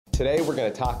Today we're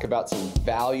going to talk about some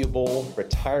valuable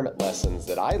retirement lessons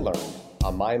that I learned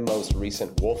on my most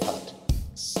recent wolf hunt.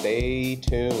 Stay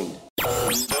tuned.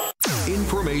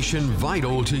 Information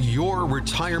vital to your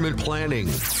retirement planning.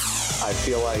 I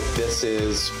feel like this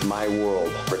is my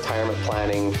world. Retirement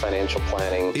planning, financial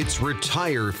planning. It's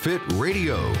Retire Fit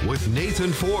Radio with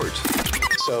Nathan Fort.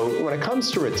 So when it comes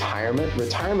to retirement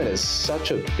is such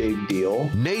a big deal.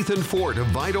 Nathan Fort of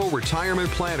Vital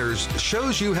Retirement Planners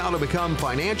shows you how to become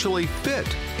financially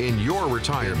fit in your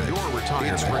retirement.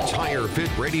 It's Retire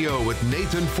Fit Radio with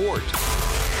Nathan Fort.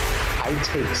 I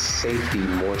take safety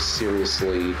more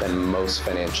seriously than most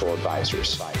financial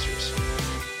advisors.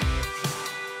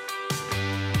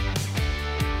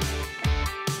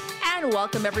 And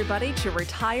welcome everybody to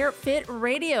Retire Fit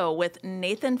Radio with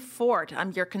Nathan Fort.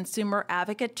 I'm your consumer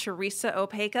advocate, Teresa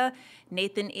Opeka.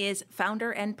 Nathan is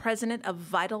founder and president of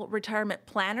Vital Retirement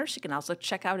Planners. You can also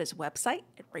check out his website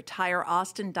at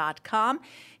retireaustin.com.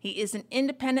 He is an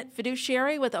independent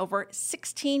fiduciary with over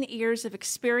 16 years of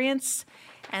experience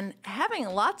and having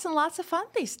lots and lots of fun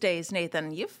these days,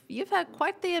 Nathan. You've had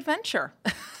quite the adventure.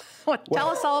 Tell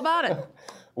us all about it.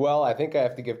 Well, I think I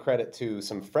have to give credit to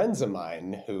some friends of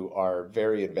mine who are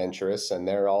very adventurous, and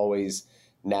they're always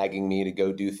nagging me to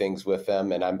go do things with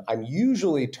them, and I'm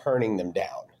usually turning them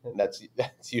down, and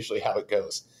that's usually how it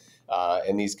goes.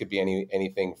 And these could be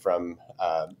anything from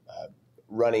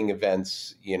running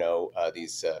events,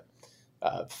 these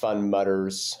fun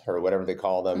mudders or whatever they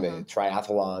call them,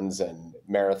 triathlons and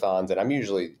marathons, and I'm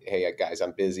usually, hey guys,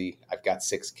 I'm busy. I've got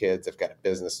 6 kids. I've got a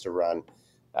business to run,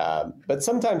 but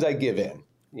sometimes I give in.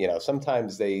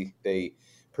 Sometimes they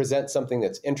present something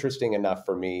that's interesting enough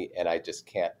for me, and I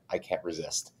can't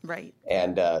resist. Right.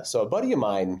 And so a buddy of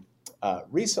mine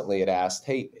recently had asked,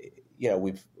 hey,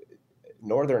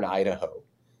 Northern Idaho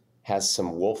has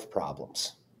some wolf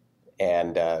problems,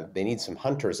 and they need some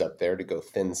hunters up there to go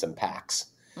thin some packs.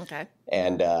 Okay.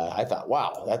 And I thought,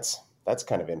 wow, that's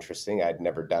kind of interesting. I'd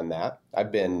never done that.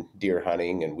 I've been deer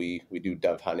hunting, and we do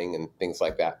dove hunting and things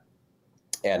like that.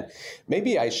 And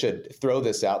maybe I should throw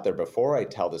this out there before I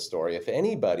tell the story. If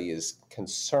anybody is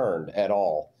concerned at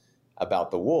all about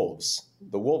the wolves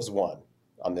won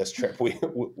on this trip.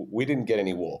 We didn't get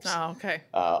any wolves. Oh, okay.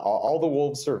 All the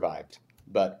wolves survived.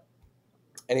 But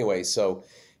anyway, so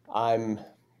I'm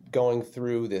going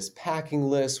through this packing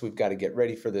list. We've got to get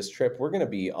ready for this trip. We're going to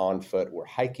be on foot. We're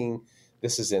hiking.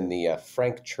 This is in the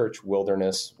Frank Church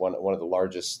Wilderness, one of the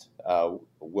largest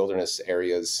wilderness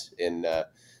areas in the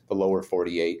lower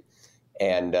 48.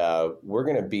 And we're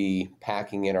going to be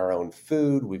packing in our own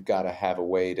food. We've got to have a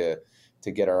way to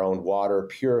get our own water,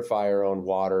 purify our own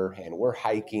water. And we're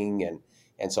hiking.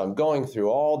 And so I'm going through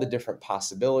all the different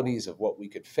possibilities of what we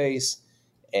could face.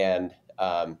 And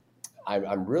I'm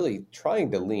really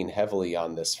trying to lean heavily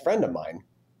on this friend of mine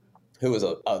who is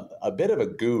a bit of a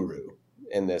guru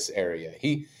in this area.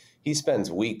 He spends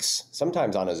weeks,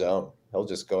 sometimes on his own. He'll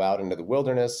just go out into the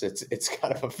wilderness. It's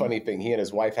kind of a funny thing. He and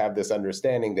his wife have this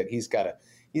understanding that he's got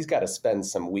to spend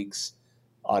some weeks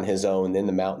on his own in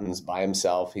the mountains by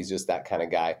himself. He's just that kind of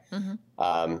guy.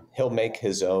 Mm-hmm. He'll make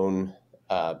his own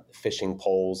fishing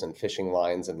poles and fishing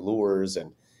lines and lures,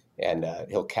 and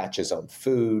he'll catch his own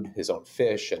food, his own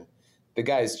fish. And the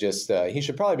guy's just he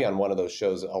should probably be on one of those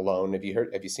shows alone. Have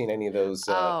you seen any of those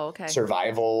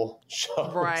survival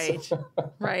shows?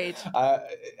 Right.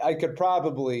 I could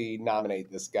probably nominate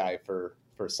this guy for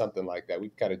something like that.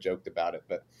 We've kind of joked about it,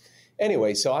 but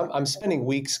anyway, so I'm spending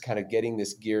weeks kind of getting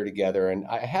this gear together, and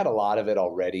I had a lot of it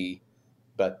already,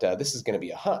 but this is going to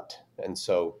be a hunt, and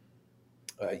so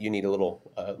you need a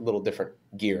little different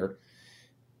gear.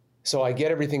 So I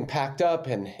get everything packed up,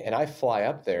 and I fly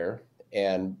up there.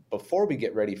 And before we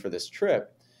get ready for this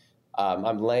trip,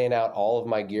 I'm laying out all of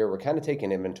my gear. We're kind of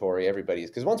taking inventory, everybody's,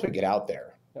 because once we get out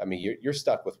there, I mean, you're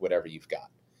stuck with whatever you've got.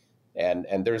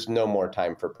 And there's no more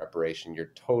time for preparation.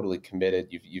 You're totally committed.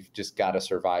 You've just got to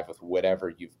survive with whatever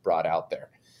you've brought out there.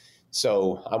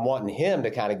 So I'm wanting him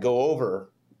to kind of go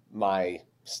over my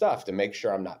stuff to make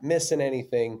sure I'm not missing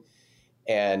anything.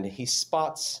 And he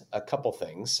spots a couple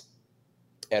things.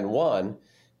 And one,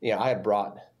 I had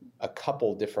brought a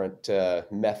couple different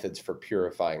methods for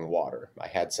purifying water. I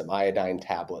had some iodine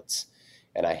tablets,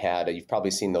 and I had, you've probably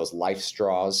seen those Life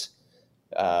straws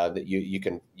that you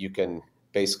can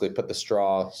basically put the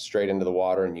straw straight into the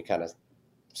water, and you kind of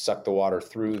suck the water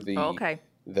through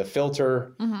the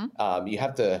filter. Mm-hmm. You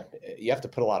have to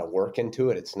put a lot of work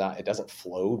into it. It doesn't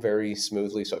flow very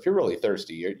smoothly. So if you're really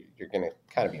thirsty, you're going to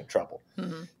kind of be in trouble.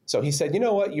 Mm-hmm. So he said, you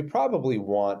know what? You probably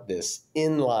want this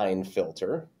inline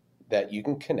filter that you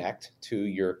can connect to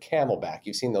your Camelback.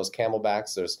 You've seen those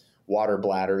Camelbacks. There's water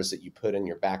bladders that you put in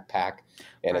your backpack,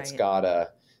 and Right. it's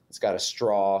got a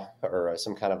straw or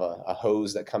some kind of a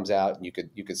hose that comes out, and you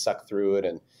could suck through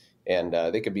it, and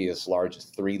they could be as large as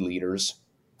 3 liters.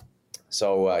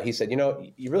 So he said,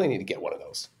 you really need to get one of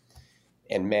those.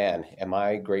 And man, am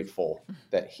I grateful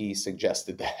that he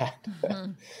suggested that.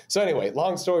 Mm-hmm. So anyway,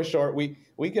 long story short, we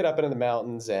get up into the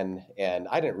mountains, and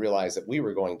I didn't realize that we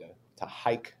were going to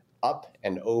hike up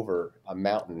and over a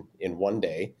mountain in one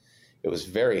day. It was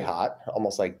very hot,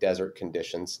 almost like desert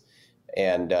conditions.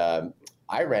 And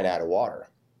I ran out of water.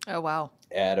 Oh, wow.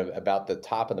 At about the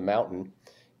top of the mountain.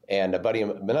 And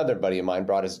another buddy of mine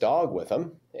brought his dog with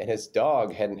him, and his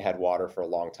dog hadn't had water for a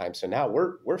long time. So now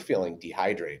we're feeling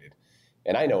dehydrated.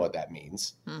 And I know what that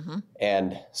means. Mm-hmm.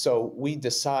 And so we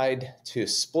decide to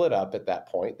split up at that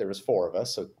point. There was 4 of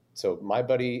us. So my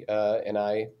buddy and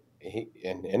I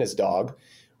and his dog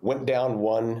went down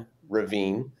one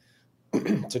ravine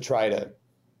to try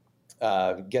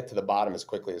to get to the bottom as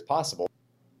quickly as possible,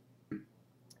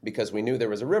 because we knew there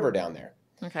was a river down there.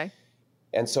 Okay.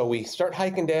 And so we start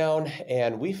hiking down,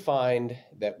 and we find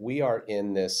that we are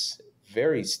in this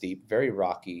very steep, very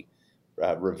rocky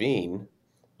ravine,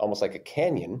 almost like a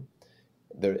canyon.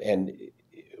 And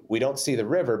we don't see the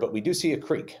river, but we do see a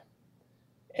creek.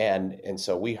 And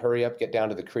so we hurry up, get down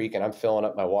to the creek, and I'm filling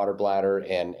up my water bladder,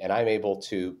 and I'm able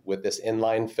to, with this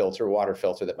inline water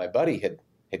filter that my buddy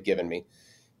had given me,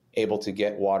 able to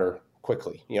get water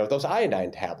quickly. Those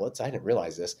iodine tablets, I didn't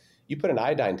realize this. You put an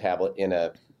iodine tablet in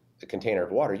a container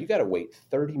of water, you got to wait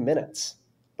 30 minutes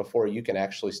before you can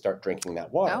actually start drinking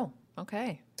that water. Oh,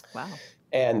 okay. Wow.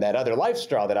 And that other life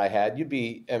straw that I had, it'd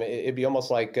be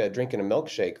almost like drinking a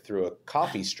milkshake through a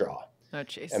coffee straw. Oh,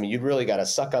 jeez. I mean, you've really got to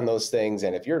suck on those things.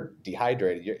 And if you're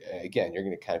dehydrated, you're going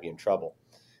to kind of be in trouble.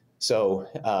 So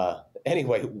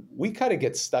anyway, we kind of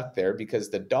get stuck there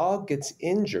because the dog gets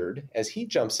injured as he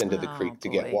jumps into the creek to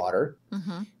get water.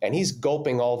 Mm-hmm. And he's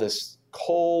gulping all this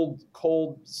cold,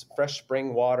 fresh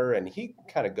spring water. And he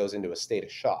kind of goes into a state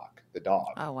of shock, the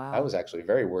dog. Oh, wow. I was actually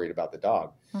very worried about the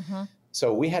dog. Mm-hmm.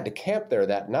 So we had to camp there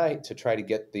that night to try to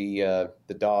get the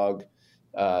dog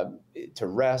to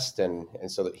rest and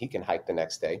so that he can hike the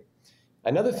next day.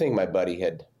 Another thing my buddy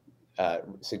had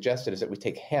suggested is that we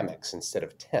take hammocks instead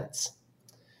of tents.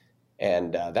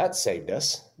 And that saved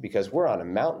us because we're on a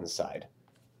mountainside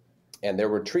and there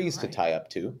were trees to tie up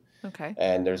to. Okay.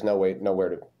 And there's nowhere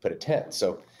to put a tent.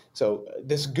 So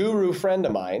this guru friend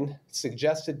of mine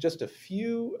suggested just a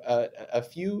few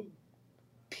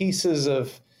pieces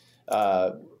of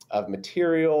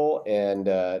material and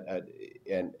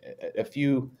a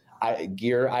few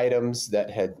gear items that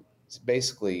had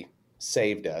basically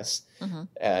saved us. Mm-hmm.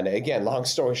 And again, long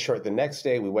story short, the next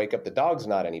day we wake up, the dog's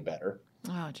not any better.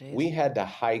 Oh, geez. We had to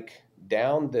hike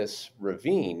down this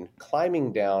ravine,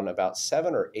 climbing down about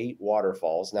 7 or 8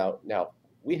 waterfalls. Now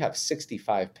we have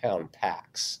 65-pound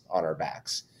packs on our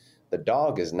backs. The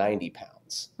dog is 90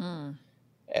 pounds. Mm.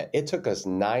 It took us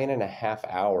 9.5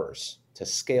 hours to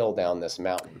scale down this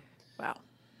mountain. Wow.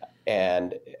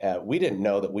 And we didn't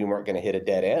know that we weren't going to hit a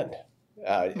dead end.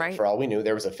 Right. For all we knew,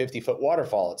 there was a 50-foot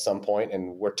waterfall at some point,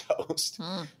 and we're toast.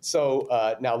 Mm.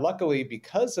 So now, luckily,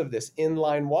 because of this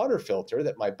inline water filter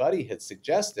that my buddy had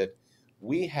suggested,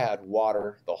 we had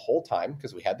water the whole time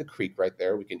because we had the creek right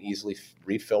there. We can easily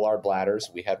refill our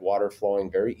bladders. We had water flowing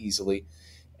very easily,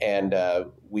 and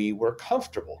we were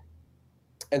comfortable.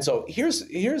 And so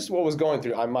here's what was going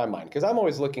through my mind, because I'm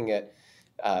always looking at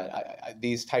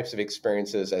these types of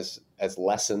experiences as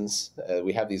lessons.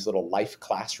 We have these little life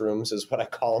classrooms, is what I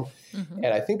call them. Mm-hmm.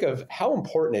 And I think of how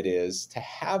important it is to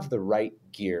have the right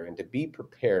gear and to be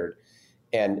prepared,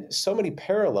 and so many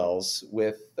parallels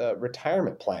with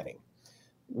retirement planning.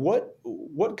 What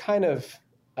kind of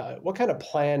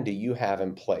plan do you have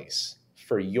in place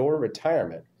for your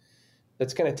retirement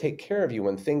that's going to take care of you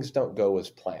when things don't go as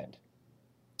planned,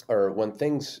 or when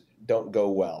things don't go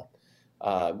well?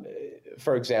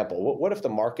 For example, what if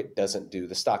the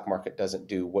stock market doesn't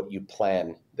do what you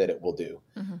plan that it will do?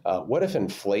 Mm-hmm. What if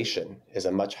inflation is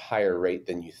a much higher rate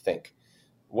than you think?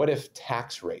 What if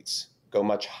tax rates go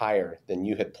much higher than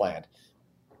you had planned?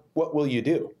 What will you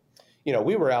do?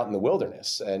 We were out in the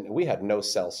wilderness and we had no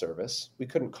cell service. We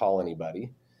couldn't call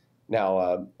anybody.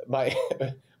 Now, my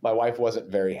wife wasn't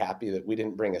very happy that we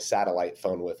didn't bring a satellite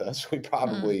phone with us. We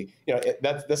probably,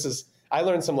 I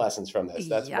learned some lessons from this.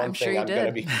 That's one thing I'm going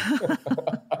to be.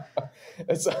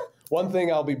 It's one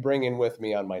thing I'll be bringing with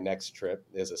me on my next trip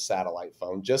is a satellite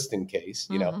phone, just in case,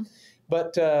 Mm-hmm.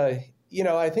 But,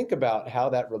 I think about how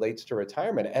that relates to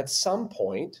retirement. At some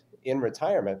point in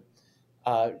retirement,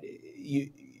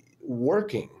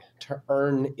 working to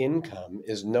earn income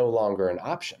is no longer an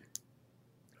option.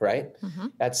 right? Mm-hmm.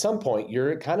 At some point,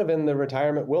 you're kind of in the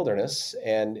retirement wilderness.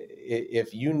 And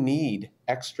if you need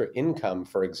extra income,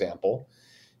 for example,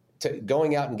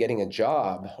 going out and getting a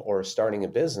job or starting a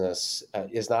business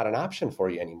is not an option for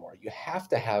you anymore. You have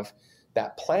to have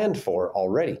that planned for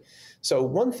already. So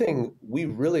one thing we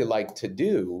really like to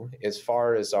do as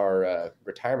far as our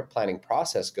retirement planning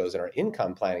process goes and our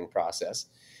income planning process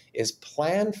is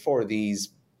plan for these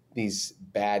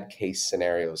bad case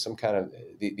scenarios, some kind of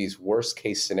these worst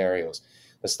case scenarios,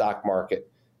 the stock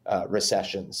market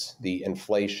recessions, the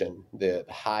inflation, the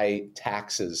high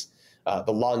taxes,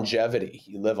 the longevity,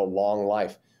 you live a long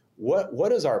life.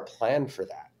 What is our plan for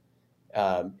that?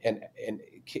 And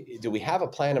do we have a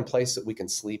plan in place that we can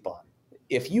sleep on?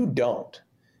 If you don't,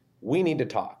 we need to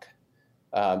talk.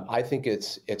 I think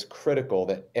it's critical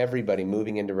that everybody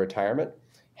moving into retirement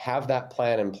have that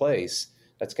plan in place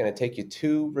that's going to take you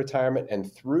to retirement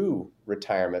and through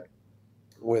retirement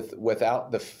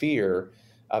without the fear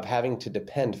of having to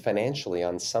depend financially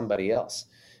on somebody else.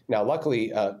 Now,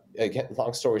 luckily, again,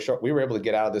 long story short, we were able to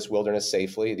get out of this wilderness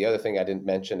safely. The other thing I didn't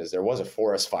mention is there was a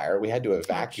forest fire. We had to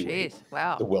evacuate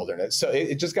the wilderness. So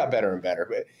it just got better and better.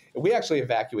 But we actually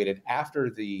evacuated after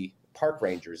the park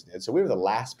rangers did. So we were the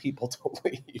last people to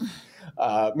leave.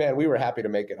 Man, we were happy to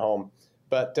make it home.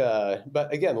 But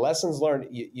again, lessons learned,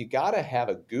 you got to have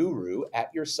a guru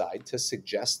at your side to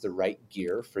suggest the right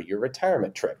gear for your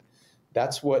retirement trip.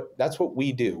 That's what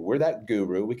we do. We're that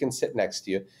guru. We can sit next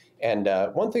to you. And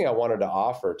one thing I wanted to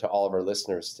offer to all of our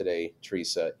listeners today,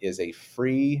 Teresa, is a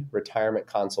free retirement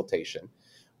consultation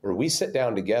where we sit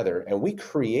down together and we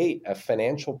create a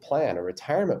financial plan, a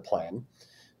retirement plan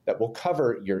that will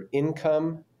cover your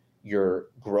income, your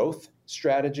growth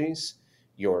strategies,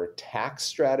 your tax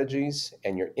strategies,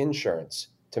 and your insurance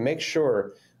to make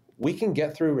sure we can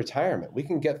get through retirement. We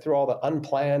can get through all the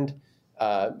unplanned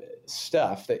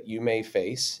stuff that you may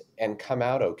face and come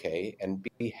out okay and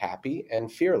be happy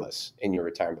and fearless in your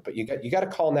retirement. But you got to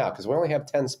call now because we only have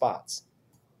 10 spots.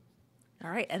 All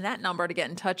right. And that number to get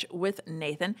in touch with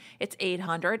Nathan, it's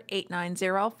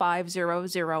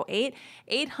 800-890-5008,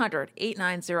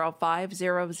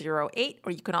 800-890-5008,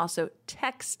 or you can also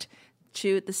text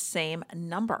to the same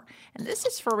number. And this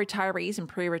is for retirees and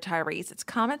pre-retirees. It's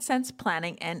common sense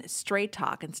planning and straight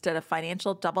talk instead of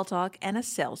financial double talk and a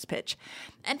sales pitch.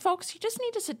 And folks, you just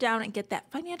need to sit down and get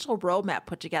that financial roadmap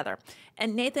put together.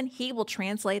 And Nathan, he will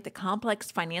translate the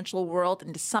complex financial world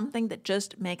into something that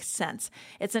just makes sense.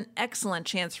 It's an excellent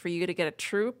chance for you to get a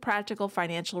true practical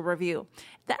financial review.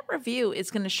 That review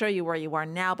is going to show you where you are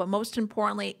now, but most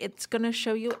importantly, it's going to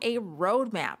show you a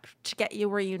roadmap to get you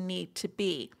where you need to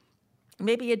be.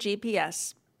 Maybe a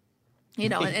GPS,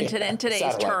 in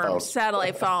today's terms,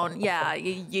 satellite phone. Yeah,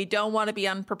 you don't want to be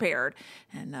unprepared.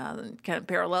 And kind of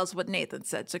parallels what Nathan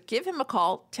said. So give him a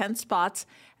call, 10 spots,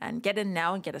 and get in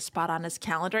now and get a spot on his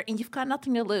calendar. And you've got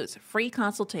nothing to lose. Free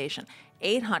consultation,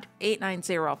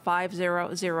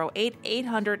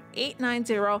 800-890-5008,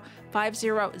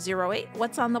 800-890-5008.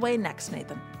 What's on the way next,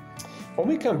 Nathan? When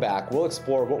we come back, we'll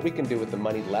explore what we can do with the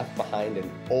money left behind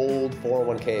in old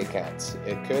 401k accounts.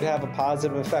 It could have a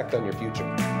positive effect on your future.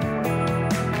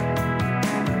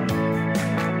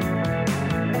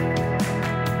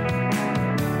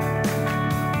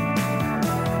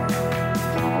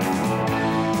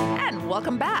 And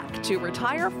welcome back to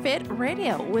Retire Fit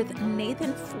Radio with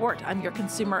Nathan Fort. I'm your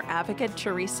consumer advocate,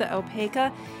 Teresa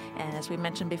Opeka. And as we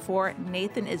mentioned before,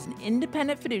 Nathan is an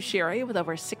independent fiduciary with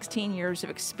over 16 years of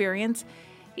experience.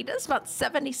 He does about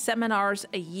 70 seminars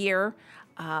a year,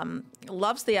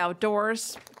 loves the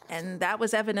outdoors, and that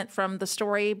was evident from the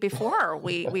story before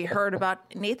we heard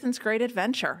about Nathan's great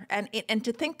adventure. And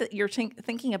to think that you're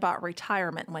thinking about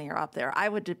retirement when you're up there,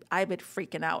 I'd be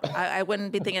freaking out. I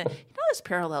wouldn't be thinking, this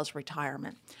parallels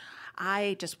retirement.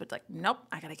 I just would nope,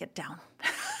 I got to get down.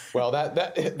 Well, that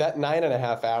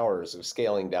 9.5 hours of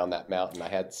scaling down that mountain, I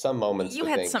had some moments. You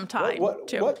had some time.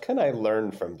 What can I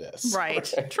learn from this?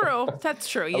 Right. True. That's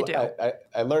true. You do.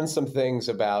 I learned some things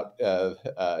about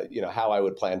how I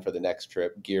would plan for the next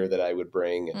trip, gear that I would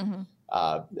bring, and,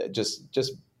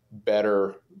 just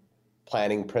better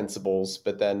planning principles.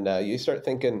 But then you start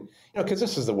thinking, because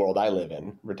this is the world I live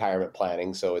in, retirement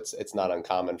planning. So it's not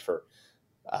uncommon for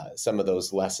some of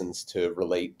those lessons to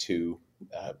relate to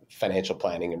financial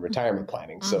planning and retirement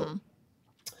planning. So,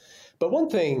 but one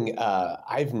thing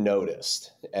I've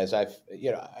noticed as I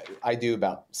do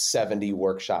about 70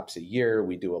 workshops a year.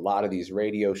 We do a lot of these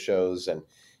radio shows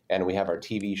and we have our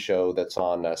TV show that's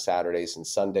on Saturdays and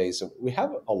Sundays. We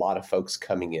have a lot of folks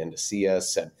coming in to see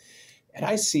us and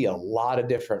I see a lot of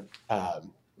different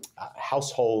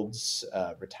households,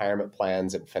 retirement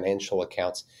plans and financial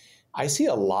accounts. I see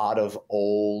a lot of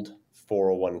old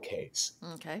 401ks.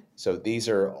 Okay. So these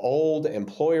are old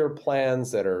employer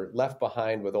plans that are left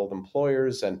behind with old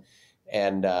employers, and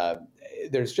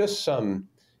there's just some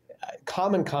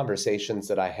common conversations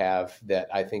that I have that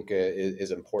I think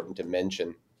is important to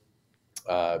mention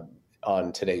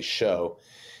on today's show.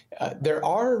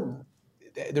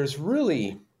 There's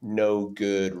really no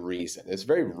good reason. It's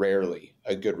very rarely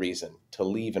a good reason to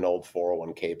leave an old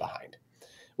 401k behind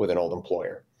with an old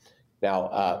employer.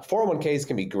 Now, 401ks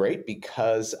can be great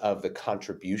because of the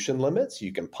contribution limits.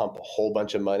 You can pump a whole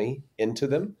bunch of money into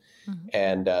them,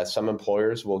 and some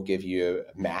employers will give you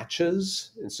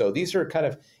matches. And so these are kind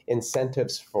of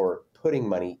incentives for putting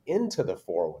money into the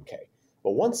 401k.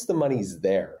 But once the money's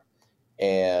there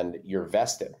and you're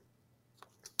vested,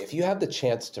 if you have the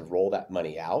chance to roll that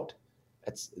money out,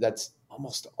 that's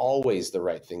almost always the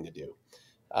right thing to do.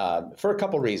 For a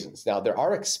couple reasons. Now, there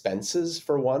are expenses,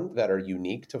 for one, that are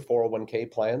unique to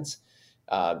 401k plans.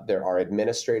 There are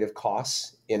administrative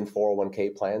costs in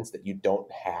 401k plans that you don't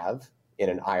have in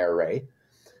an IRA.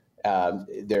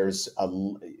 There's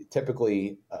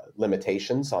typically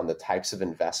limitations on the types of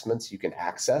investments you can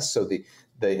access. So the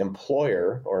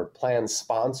employer or plan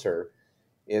sponsor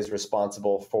is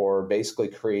responsible for basically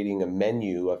creating a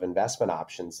menu of investment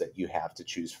options that you have to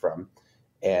choose from.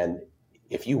 And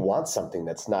if you want something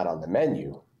that's not on the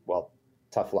menu, well,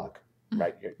 tough luck,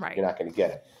 right? You're not going to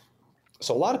get it.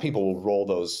 So a lot of people will roll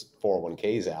those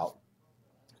 401ks out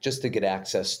just to get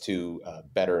access to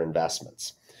better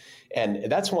investments. And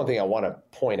that's one thing I want to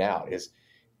point out is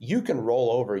you can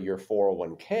roll over your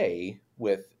 401k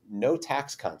with no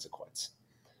tax consequence.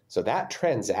 So that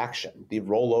transaction, the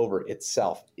rollover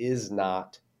itself, is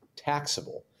not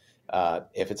taxable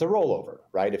if it's a rollover,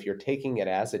 right? If you're taking it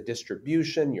as a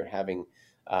distribution, you're having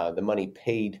the money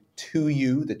paid to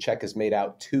you, the check is made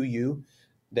out to you,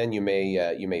 then you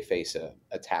may face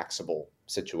a taxable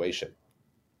situation.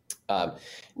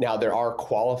 Now, there are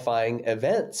qualifying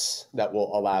events that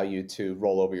will allow you to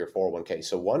roll over your 401k.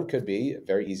 So one could be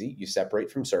very easy. You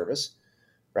separate from service,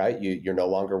 right? You're no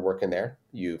longer working there.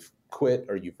 You've quit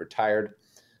or you've retired.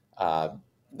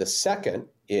 The second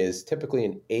is typically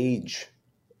an age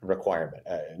requirement.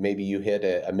 Maybe you hit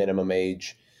a minimum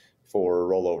age for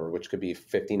rollover, which could be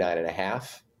 59 and a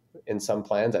half in some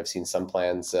plans. I've seen some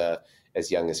plans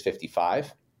as young as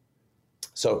 55.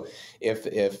 So if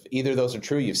either of those are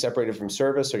true, you've separated from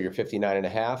service or you're 59 and a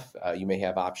half, you may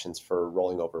have options for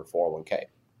rolling over a 401k.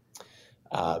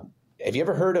 Have you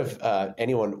ever heard of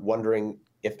anyone wondering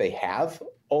if they have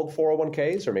old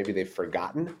 401ks or maybe they've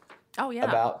forgotten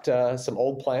about some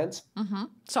old plans? Mm-hmm.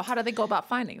 So how do they go about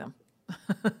finding them?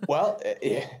 Well,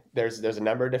 there's a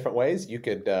number of different ways. You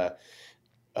could,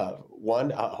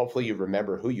 hopefully you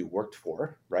remember who you worked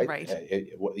for, right? Right.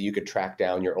 You could track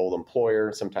down your old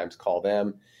employer, sometimes call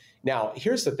them. Now,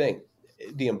 here's the thing.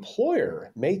 The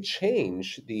employer may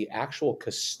change the actual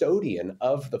custodian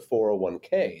of the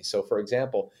 401k. So, for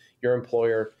example, your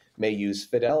employer may use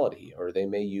Fidelity or they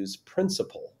may use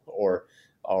Principal or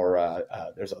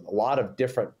there's a lot of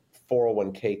different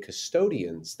 401k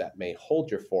custodians that may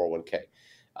hold your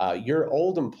 401k. Your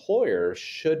old employer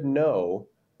should know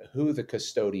who the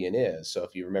custodian is. So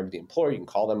if you remember the employer, you can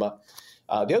call them up.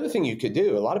 The other thing you could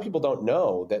do, a lot of people don't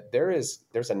know that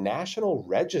there's a national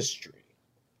registry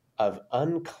of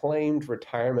unclaimed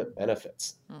retirement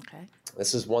benefits. Okay.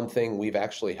 This is one thing we've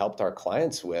actually helped our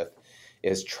clients with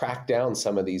is track down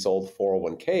some of these old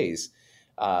 401ks.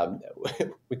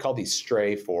 We call these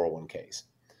stray 401ks,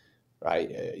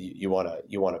 right? You want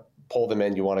to pull them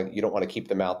in. You don't want to keep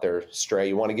them out there stray.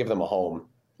 You want to give them a home.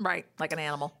 Right, like an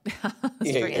animal.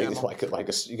 Animal.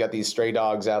 You got these stray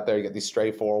dogs out there. You got these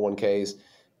stray 401ks.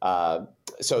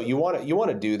 So you want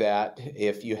to do that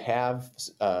if you have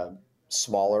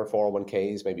smaller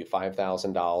 401ks, maybe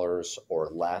 $5,000 or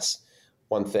less.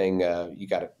 One thing you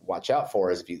got to watch out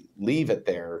for is if you leave it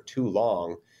there too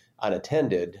long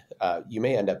unattended, you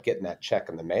may end up getting that check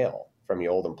in the mail from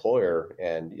your old employer,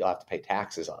 and you'll have to pay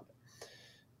taxes on it.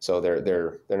 So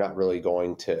they're not really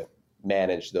going to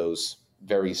manage those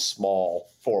very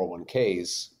small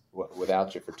 401ks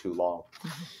without you for too long.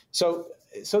 Mm-hmm.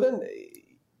 So then,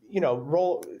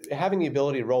 having the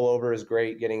ability to roll over is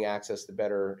great. Getting access to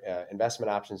better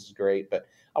investment options is great. But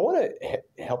I want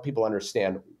to help people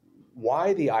understand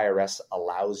why the IRS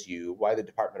why the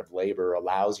Department of Labor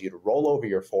allows you to roll over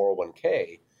your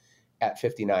 401k at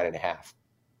 59 and a half.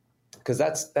 Because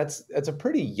that's a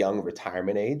pretty young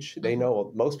retirement age. They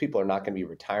know most people are not going to be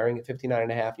retiring at 59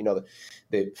 and a half.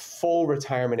 The full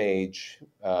retirement age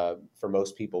for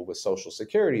most people with Social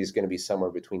Security is going to be somewhere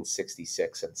between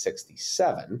 66 and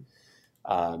 67.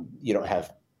 You don't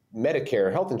have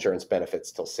Medicare health insurance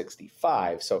benefits till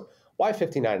 65. So why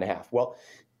 59 and a half? Well,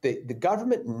 the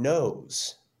government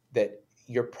knows that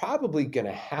you're probably going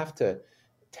to have to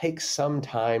take some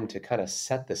time to kind of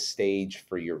set the stage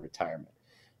for your retirement,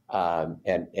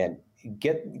 and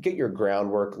get your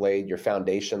groundwork laid, your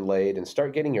foundation laid, and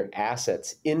start getting your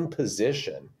assets in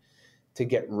position to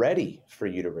get ready for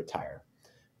you to retire.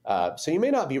 So you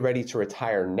may not be ready to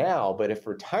retire now, but if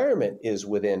retirement is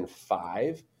within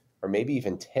 5 or maybe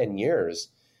even 10 years,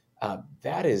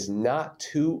 that's not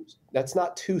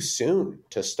too soon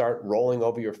to start rolling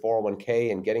over your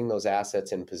 401k and getting those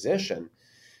assets in position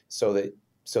so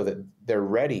that they're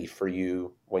ready for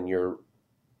you when you're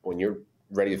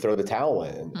ready to throw the towel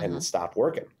in and stop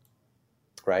working,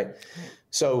 right?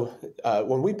 So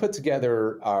when we put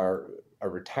together our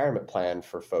retirement plan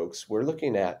for folks, we're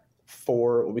looking at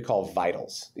 4 what we call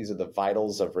vitals. These are the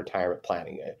vitals of retirement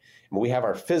planning. And we have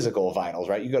our physical vitals,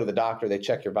 right? You go to the doctor, they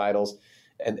check your vitals,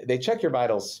 and they check your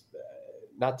vitals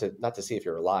not to see if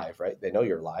you're alive, right? They know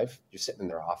you're alive. You're sitting in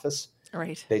their office.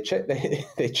 Right. They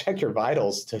check your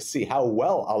vitals to see how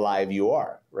well alive you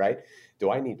are, right?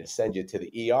 Do I need to send you to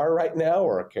the ER right now,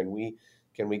 or can we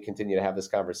continue to have this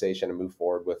conversation and move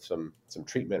forward with some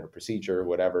treatment or procedure or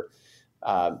whatever?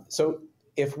 So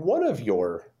if one of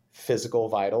your physical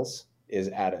vitals is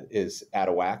out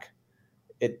of whack,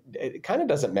 it kind of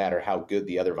doesn't matter how good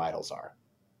the other vitals are,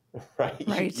 right?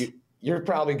 Right. You're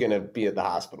probably going to be at the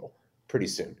hospital pretty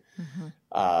soon.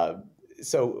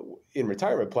 So in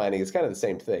retirement planning, it's kind of the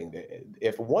same thing.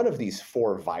 If one of these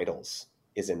 4 vitals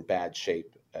is in bad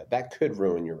shape, that could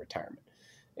ruin your retirement.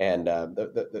 And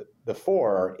the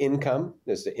 4 are income.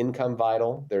 There's the income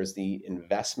vital. There's the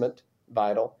investment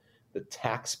vital, the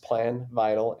tax plan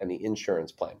vital, and the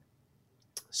insurance plan.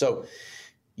 So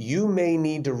you may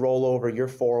need to roll over your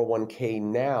 401k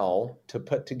now to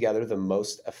put together the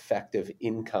most effective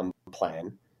income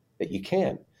plan that you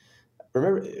can.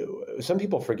 Remember, some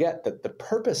people forget that the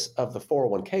purpose of the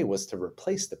 401k was to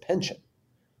replace the pension,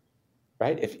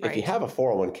 right? If you have a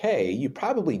 401k, you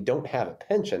probably don't have a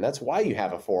pension. That's why you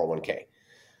have a 401k.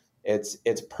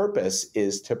 Its purpose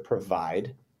is to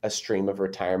provide a stream of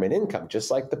retirement income, just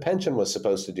like the pension was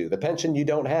supposed to do. The pension you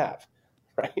don't have,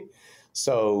 right?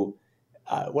 So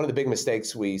one of the big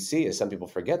mistakes we see is some people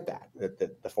forget that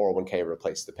the 401k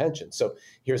replaced the pension. So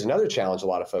here's another challenge a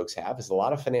lot of folks have is a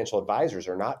lot of financial advisors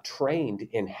are not trained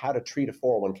in how to treat a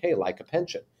 401k like a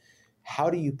pension. How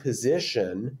do you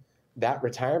position that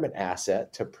retirement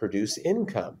asset to produce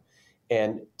income?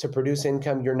 And to produce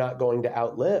income you're not going to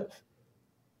outlive.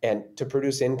 And to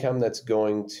produce income that's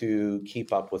going to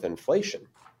keep up with inflation.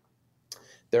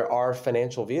 There are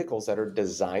financial vehicles that are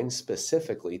designed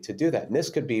specifically to do that. And this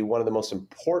could be one of the most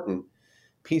important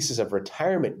pieces of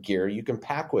retirement gear you can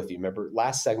pack with you. Remember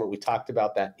last segment, we talked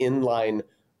about that inline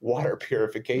water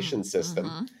purification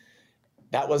system.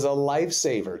 That was a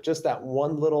lifesaver. Just that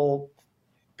one little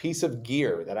piece of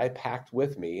gear that I packed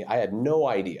with me. I had no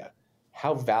idea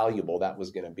how valuable that was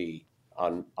going to be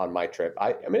on my trip.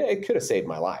 I mean, it could have saved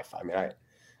my life. I mean,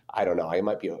 I don't know. I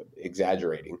might be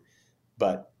exaggerating,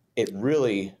 but I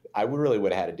really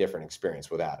would have had a different experience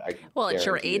without it. Well, it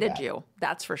sure aided you.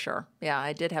 That's for sure. Yeah,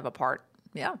 I did have a part.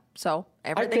 Yeah. So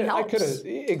everything helps.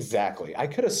 Exactly. I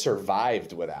could have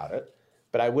survived without it,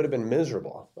 but I would have been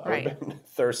miserable. I would have been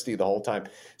thirsty the whole time.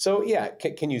 So yeah,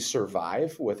 can you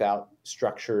survive without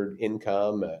structured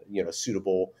income,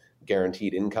 suitable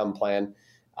guaranteed income plan?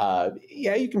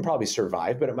 Yeah, you can probably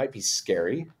survive, but it might be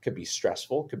scary, could be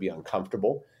stressful, could be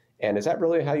uncomfortable. And is that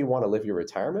really how you want to live your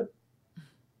retirement?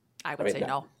 I would say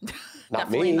no.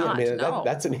 Not me. Not. I mean, No.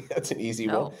 that's an easy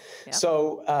one. Yep.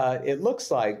 So it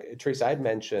looks like, Teresa, I had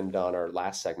mentioned on our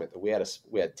last segment that we had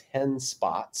 10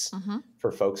 spots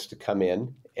for folks to come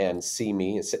in and see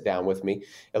me and sit down with me.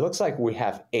 It looks like we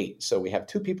have 8. So we have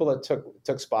 2 people that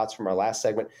took spots from our last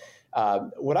segment.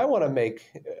 What I want to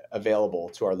make available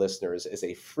to our listeners is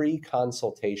a free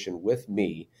consultation with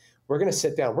me. We're going to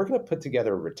sit down. We're going to put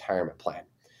together a retirement plan.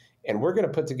 And we're going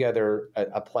to put together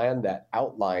a plan that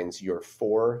outlines your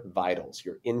 4 vitals,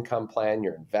 your income plan,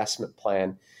 your investment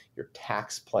plan, your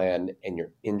tax plan, and your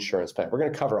insurance plan. We're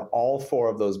going to cover all 4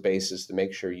 of those bases to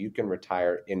make sure you can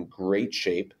retire in great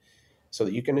shape so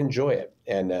that you can enjoy it.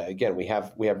 And again, we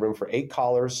have room for 8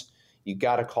 callers. You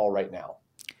got to call right now.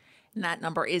 And that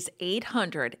number is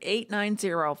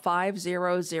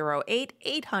 800-890-5008,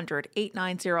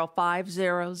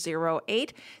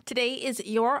 800-890-5008. Today is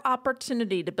your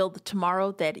opportunity to build the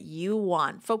tomorrow that you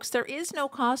want. Folks, there is no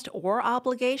cost or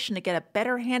obligation to get a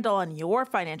better handle on your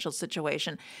financial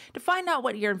situation, to find out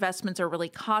what your investments are really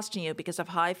costing you because of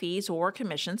high fees or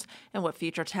commissions and what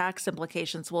future tax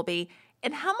implications will be.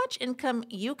 and how much income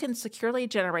you can securely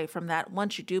generate from that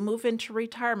once you do move into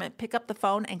retirement, pick up the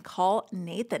phone and call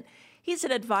Nathan. He's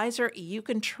an advisor you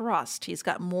can trust. He's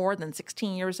got more than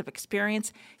 16 years of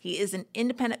experience. He is an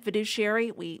independent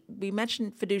fiduciary. We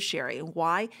mentioned fiduciary.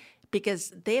 Why?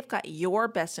 Because they've got your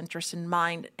best interest in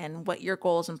mind and what your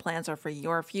goals and plans are for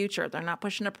your future. They're not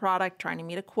pushing a product, trying to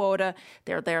meet a quota.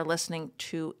 They're there listening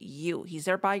to you. He's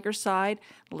there by your side,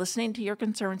 listening to your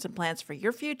concerns and plans for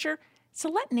your future. So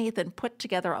let Nathan put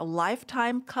together a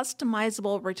lifetime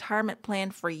customizable retirement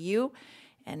plan for you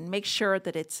and make sure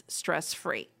that it's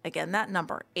stress-free. Again, that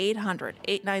number,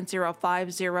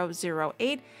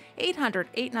 800-890-5008,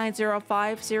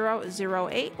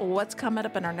 800-890-5008. What's coming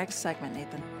up in our next segment,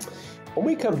 Nathan? When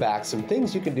we come back, some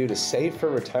things you can do to save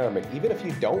for retirement, even if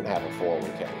you don't have a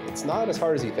 401k. It's not as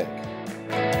hard as you think.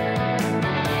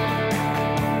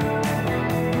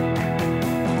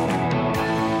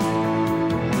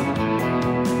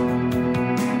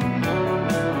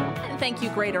 Thank you,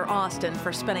 Greater Austin,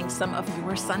 for spending some of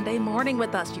your Sunday morning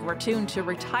with us. You are tuned to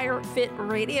Retire Fit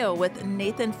Radio with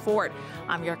Nathan Fort.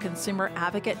 I'm your consumer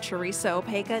advocate, Teresa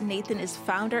Opeka. Nathan is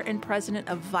founder and president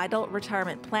of Vital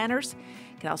Retirement Planners.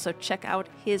 You can also check out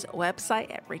his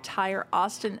website at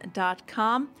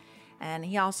retireaustin.com. And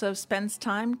he also spends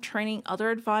time training other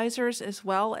advisors as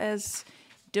well as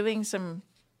doing some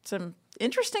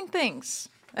interesting things,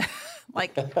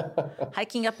 like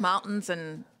hiking up mountains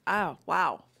and, oh,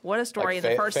 wow. What a story in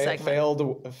the first segment.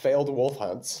 Failed wolf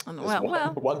hunts.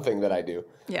 One thing that I do.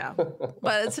 Yeah,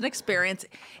 but it's an experience.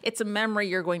 It's a memory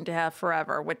you're going to have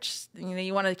forever, which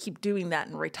you want to keep doing that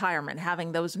in retirement,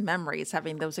 having those memories,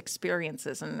 having those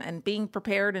experiences, and being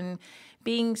prepared and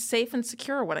being safe and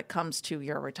secure when it comes to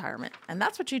your retirement. And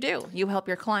that's what you do. You help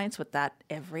your clients with that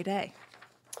every day.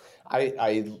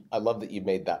 I love that you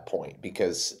made that point,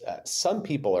 because some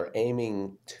people are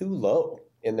aiming too low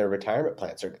in their retirement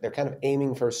plans. They're kind of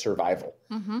aiming for survival.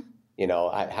 Mm-hmm.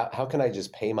 How can I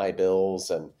just pay my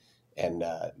bills and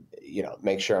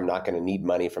make sure I'm not going to need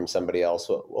money from somebody else?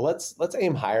 Well, let's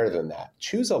aim higher than that.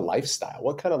 Choose a lifestyle.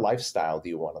 What kind of lifestyle do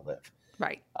you want to live?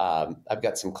 Right. I've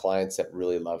got some clients that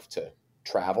really love to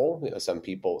travel. Some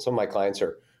of my clients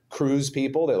are cruise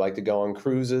people. They like to go on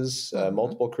cruises,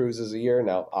 multiple cruises a year.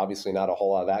 Now, obviously not a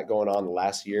whole lot of that going on the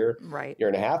last year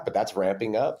and a half, but that's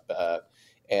ramping up.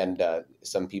 And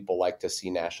some people like to see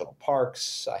national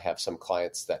parks. I have some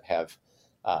clients that have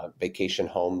vacation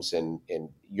homes in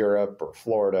Europe or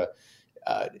Florida.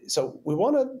 So we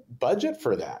want to budget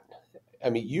for that. I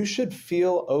mean, you should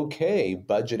feel okay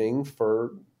budgeting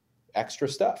for extra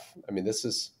stuff. I mean,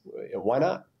 why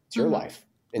not? It's your life.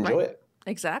 Enjoy it.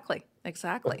 Exactly.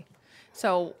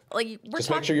 So, just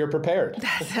make sure you're prepared.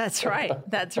 That's right.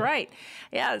 That's right.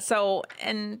 Yeah. So,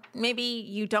 and maybe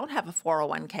you don't have a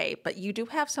 401k, but you do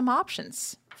have some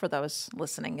options for those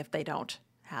listening if they don't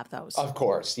have those. Of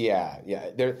course. Yeah.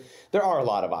 There are a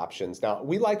lot of options. Now,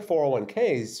 we like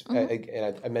 401ks,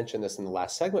 and I mentioned this in the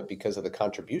last segment, because of the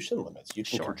contribution limits. You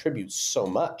can contribute so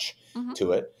much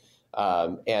to it,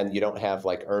 and you don't have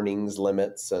like earnings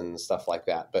limits and stuff like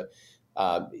that. But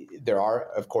there are,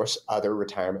 of course, other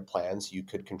retirement plans you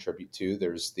could contribute to.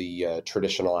 There's the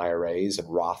traditional IRAs and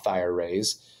Roth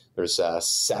IRAs. There's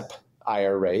SEP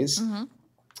IRAs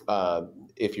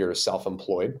if you're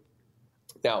self-employed.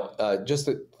 Now, just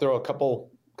to throw a couple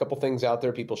things out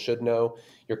there, people should know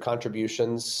your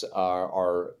contributions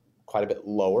are quite a bit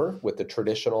lower with the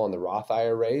traditional and the Roth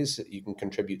IRAs. You can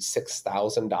contribute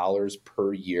 $6,000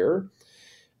 per year.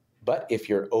 But if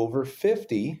you're over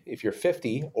 50, if you're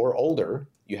 50 or older,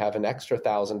 you have an extra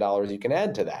 $1,000 you can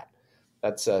add to that.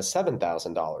 That's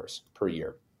 $7,000 per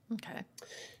year. Okay.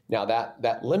 Now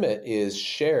that limit is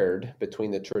shared between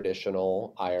the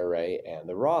traditional IRA and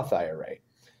the Roth IRA.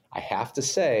 I have to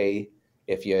say,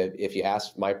 if you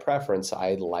ask my preference,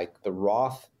 I like the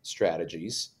Roth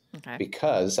strategies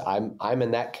because I'm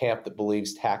in that camp that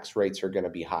believes tax rates are going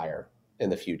to be higher in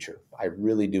the future. I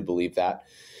really do believe that.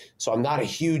 So I'm not a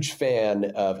huge fan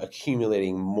of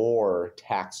accumulating more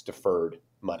tax-deferred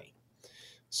money.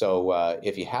 So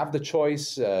if you have the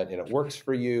choice and it works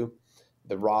for you,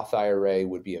 the Roth IRA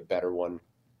would be a better one.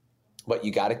 But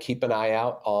you got to keep an eye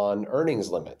out on earnings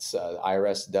limits. The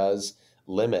IRS does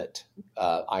limit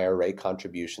IRA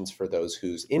contributions for those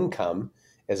whose income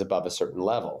is above a certain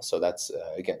level. So that's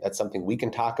something we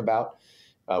can talk about.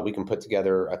 We can put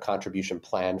together a contribution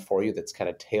plan for you that's kind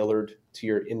of tailored to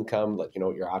your income, let you know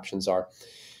what your options are.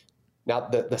 Now,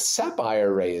 the SEP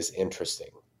IRA is interesting.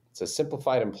 It's a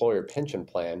simplified employer pension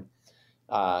plan.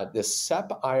 The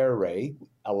SEP IRA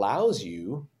allows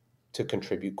you to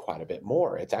contribute quite a bit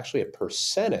more. It's actually a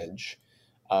percentage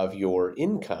of your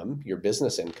income, your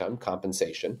business income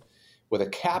compensation, with a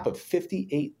cap of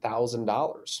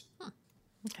 $58,000.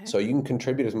 Okay. So you can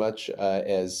contribute as much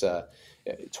as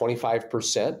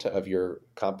 25% of your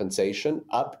compensation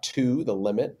up to the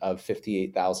limit of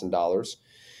 $58,000.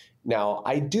 Now,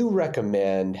 I do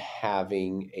recommend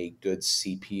having a good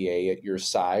CPA at your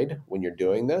side when you're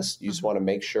doing this. You just want to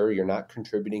make sure you're not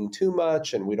contributing too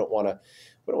much, and we don't want to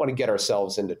get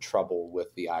ourselves into trouble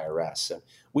with the IRS. And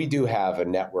we do have a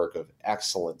network of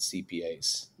excellent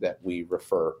CPAs that we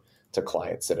refer to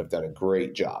clients that have done a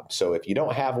great job. So if you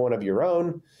don't have one of your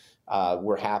own,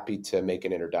 we're happy to make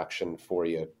an introduction for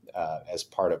you as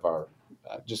part of our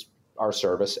our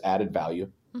service, added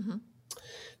value. Mm-hmm.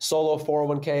 Solo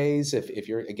 401ks, if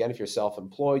you're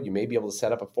self-employed, you may be able to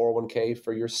set up a 401k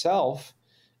for yourself.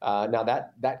 Now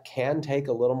that can take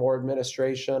a little more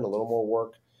administration, a little more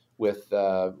work with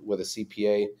a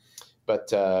CPA,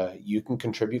 but you can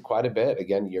contribute quite a bit.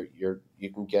 Again, you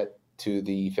can get to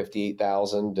the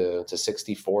 $58,000 to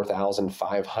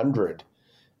 $64,500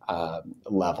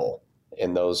 level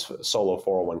in those solo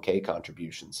 401k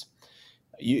contributions.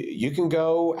 You can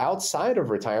go outside of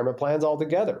retirement plans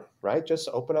altogether, right? Just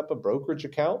open up a brokerage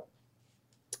account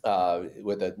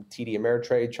with a TD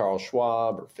Ameritrade, Charles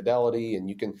Schwab, or Fidelity, and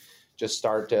you can just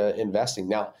start investing.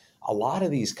 Now, a lot of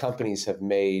these companies have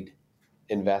made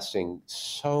investing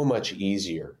so much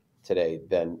easier today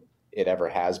than it ever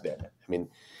has been. I mean,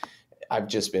 I've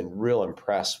just been real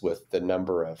impressed with the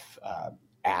number of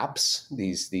apps,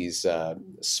 these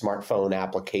smartphone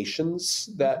applications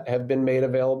that have been made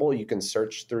available. You can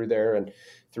search through there and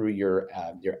through your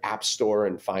app store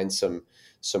and find some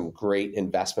great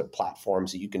investment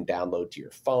platforms that you can download to your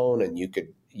phone, and you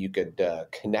could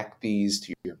connect these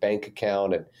to your bank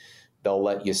account, and they'll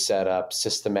let you set up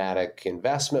systematic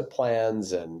investment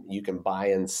plans, and you can buy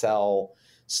and sell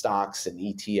stocks and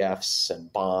ETFs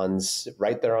and bonds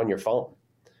right there on your phone.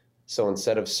 So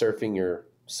instead of surfing your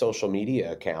social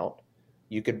media account,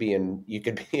 you could be an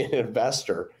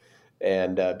investor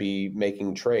and be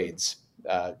making trades.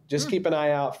 Just keep an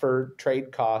eye out for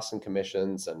trade costs and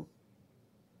commissions and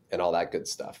all that good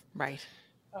stuff. Right.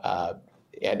 And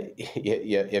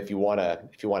if you want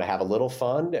to have a little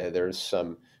fun, there's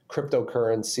some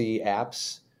cryptocurrency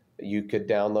apps you could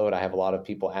download. I have a lot of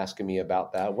people asking me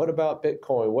about that. What about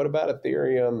Bitcoin? What about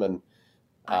Ethereum? And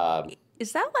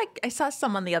is that like, I saw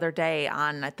someone the other day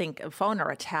on, I think, a phone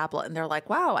or a tablet, and they're like,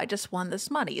 wow, I just won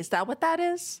this money. Is that what that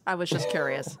is? I was just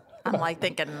curious. I'm like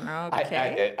thinking,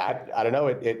 okay. I don't know.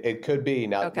 It could be.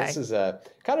 Now, Okay. This is a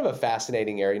kind of a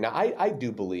fascinating area. Now, I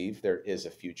do believe there is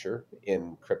a future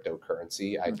in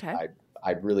cryptocurrency.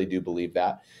 I really do believe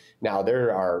that. Now,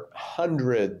 there are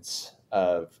hundreds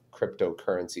of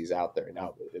cryptocurrencies out there.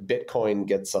 Now, Bitcoin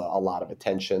gets a lot of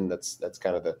attention. That's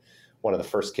kind of one of the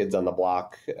first kids on the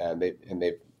block, and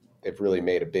they've really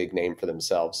made a big name for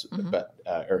themselves. But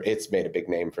or it's made a big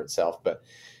name for itself, but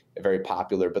very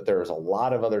popular. But there's a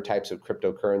lot of other types of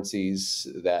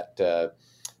cryptocurrencies that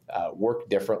work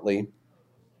differently.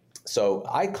 So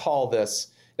I call this.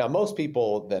 Now, most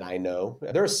people that I know,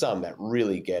 there are some that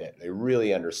really get it. They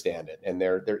really understand it, and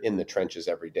they're in the trenches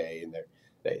every day, and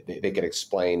they can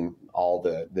explain all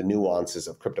the nuances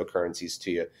of cryptocurrencies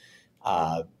to you.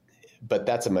 But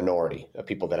that's a minority of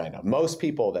people that I know. Most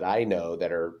people that I know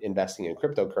that are investing in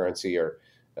cryptocurrency are,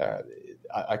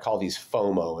 I call these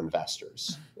FOMO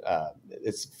investors.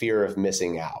 It's fear of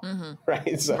missing out,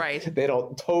 right? So they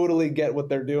don't totally get what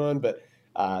they're doing, but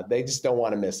they just don't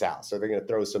want to miss out. So they're going to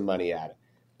throw some money at it.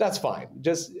 That's fine.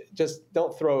 Just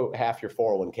don't throw half your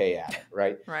 401k at it,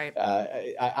 right? Right.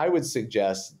 I would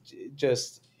suggest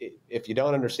just if you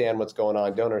don't understand what's going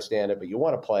on, don't understand it, but you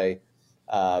want to play,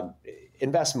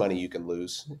 invest money you can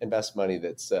lose. Invest money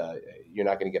that's you're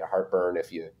not going to get a heartburn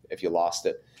if you lost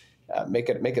it. Make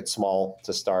it small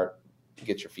to start,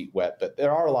 get your feet wet. But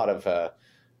there are a lot of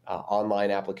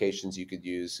online applications you could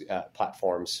use,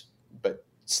 platforms, but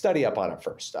study up on it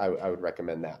first. I would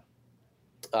recommend that.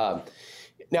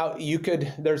 Now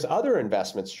there's other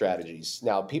investment strategies.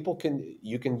 Now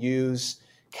you can use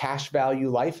cash value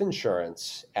life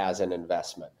insurance as an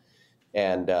investment.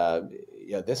 And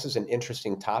this is an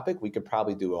interesting topic. We could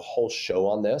probably do a whole show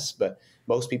on this, but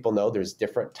most people know there's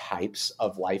different types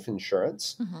of life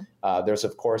insurance. There's,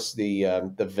 of course,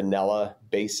 the vanilla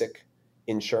basic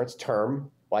insurance, term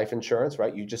life insurance,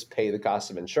 right? You just pay the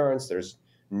cost of insurance. There's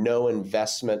no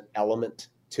investment element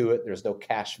to it. There's no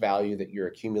cash value that you're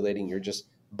accumulating. You're just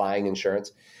buying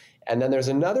insurance. And then there's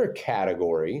another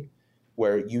category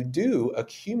where you do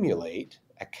accumulate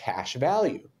a cash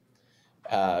value.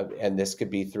 And this could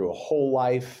be through a whole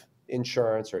life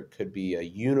insurance, or it could be a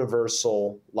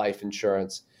universal life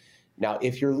insurance. Now,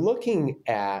 if you're looking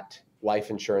at life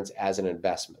insurance as an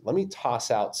investment. Let me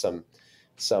toss out some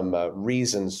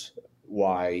reasons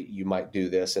why you might do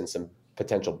this and some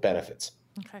potential benefits.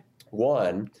 Okay.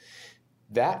 One,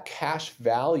 that cash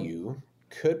value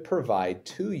could provide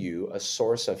to you a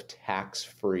source of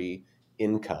tax-free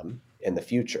income in the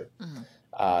future.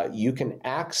 You can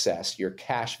access your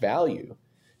cash value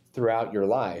throughout your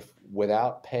life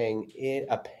without paying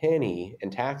a penny in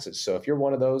taxes. So if you're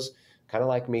one of those, kind of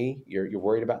like me, you're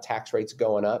worried about tax rates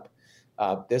going up,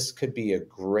 this could be a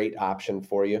great option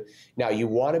for you. Now, you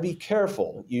want to be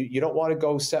careful. You don't want to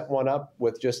go set one up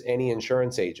with just any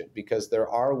insurance agent, because there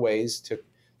are ways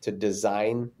to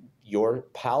design your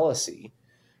policy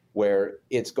where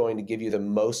it's going to give you the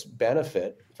most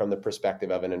benefit from the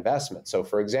perspective of an investment. So,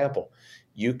 for example,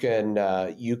 you can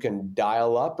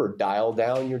dial up or dial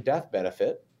down your death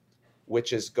benefit,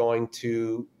 which is going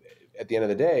to, at the end of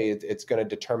the day, it's going to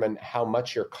determine how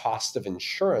much your cost of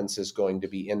insurance is going to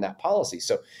be in that policy.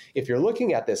 So if you're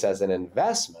looking at this as an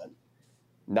investment,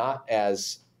 not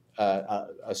as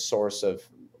a source of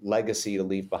legacy to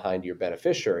leave behind to your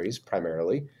beneficiaries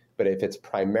primarily, but if it's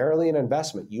primarily an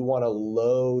investment, you want a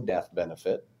low death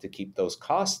benefit to keep those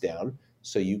costs down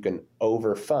so you can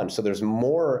overfund. So there's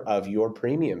more of your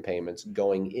premium payments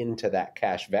going into that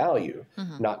cash value,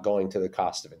 not going to the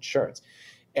cost of insurance.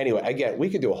 Anyway, again, we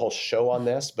could do a whole show on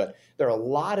this, but there are a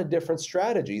lot of different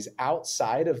strategies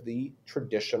outside of the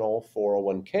traditional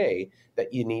 401k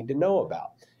that you need to know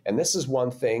about. And this is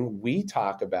one thing we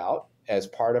talk about as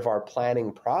part of our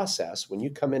planning process. When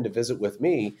you come in to visit with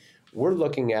me, we're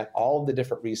looking at all the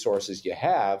different resources you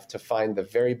have to find the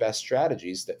very best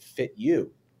strategies that fit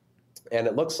you. And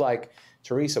it looks like,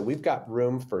 Teresa, we've got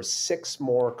room for 6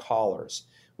 more callers.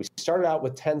 We started out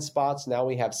with 10 spots. Now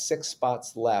we have 6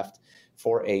 spots left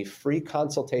for a free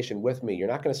consultation with me. You're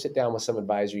not going to sit down with some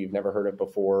advisor you've never heard of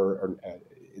before. Or,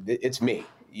 it's me.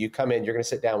 You come in, you're going to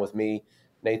sit down with me,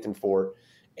 Nathan Fort,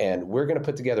 and we're going to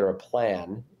put together a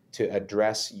plan to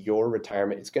address your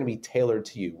retirement. It's going to be tailored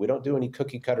to you. We don't do any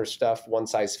cookie cutter stuff, one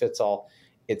size fits all.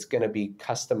 It's going to be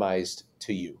customized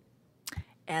to you.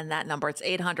 And that number, it's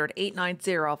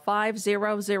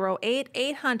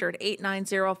 800-890-5008,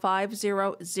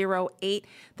 800-890-5008.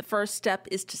 The first step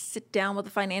is to sit down with a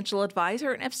financial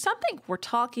advisor. And if something we're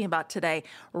talking about today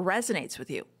resonates with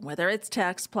you, whether it's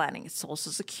tax planning, Social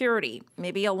Security,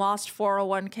 maybe a lost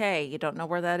 401k, you don't know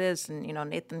where that is, and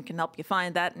Nathan can help you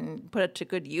find that and put it to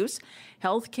good use.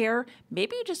 Healthcare,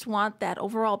 maybe you just want that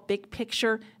overall big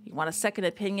picture, you want a second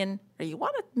opinion, or you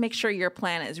want to make sure your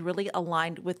plan is really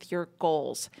aligned with your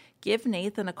goals. Give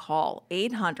Nathan a call,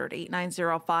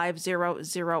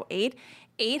 800-890-5008,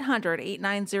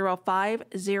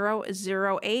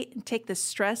 800-890-5008, and take the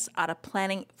stress out of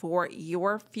planning for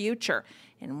your future.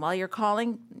 And while you're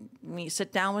calling, when you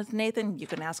sit down with Nathan, you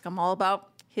can ask him all about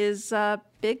his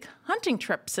big hunting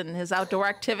trips and his outdoor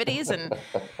activities and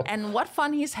what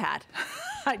fun he's had.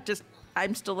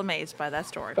 I'm still amazed by that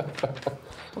story.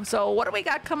 So what do we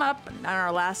got coming up on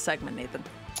our last segment, Nathan?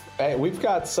 Hey, we've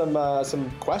got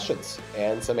some questions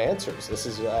and some answers. This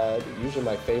is usually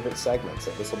my favorite segment,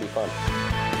 so this will be fun.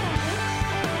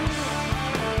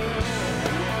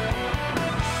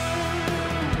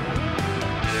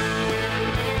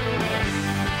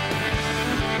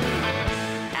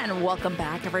 Welcome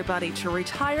back, everybody, to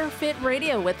Retire Fit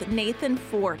Radio with Nathan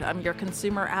Fort. I'm your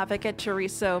consumer advocate,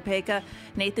 Teresa Opeka.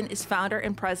 Nathan is founder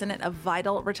and president of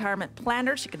Vital Retirement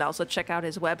Planners. You can also check out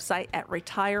his website at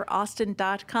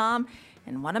retireaustin.com.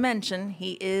 And want to mention,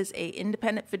 he is an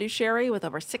independent fiduciary with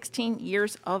over 16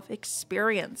 years of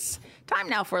experience. Time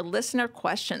now for listener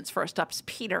questions. First up is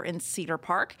Peter in Cedar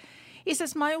Park. He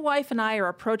says, my wife and I are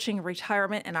approaching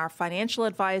retirement, and our financial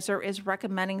advisor is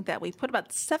recommending that we put about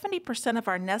 70% of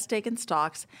our nest egg in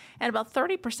stocks and about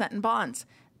 30% in bonds.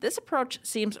 This approach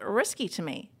seems risky to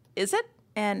me. Is it?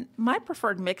 And my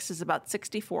preferred mix is about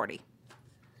 60-40.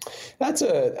 That's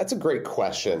a great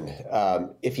question.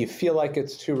 If you feel like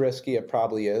it's too risky, it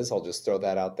probably is. I'll just throw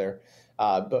that out there.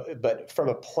 But from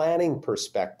a planning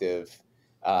perspective,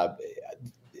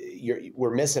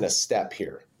 we're missing a step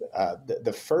here.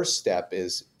 The first step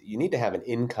is you need to have an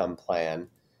income plan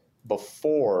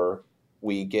before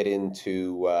we get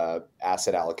into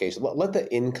asset allocation. Let the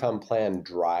income plan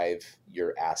drive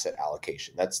your asset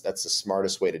allocation. That's the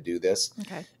smartest way to do this.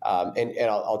 Okay. And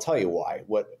I'll tell you why.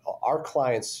 What our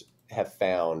clients have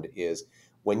found is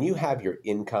when you have your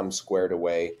income squared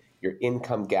away, your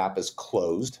income gap is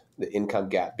closed. The income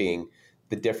gap being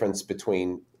the difference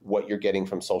between what you're getting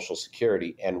from Social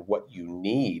Security and what you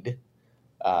need.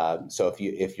 So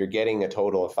if you're getting a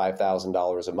total of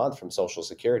 $5,000 a month from Social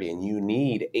Security and you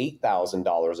need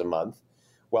 $8,000 a month,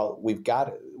 Well, we've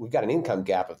got an income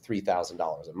gap of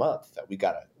 $3,000 a month that we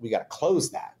got to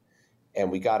close that, and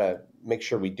we got to make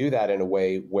sure we do that in a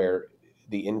way where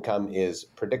the income is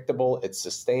predictable, it's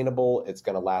sustainable, it's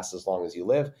going to last as long as you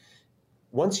live.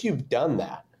 Once you've done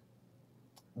that,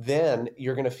 then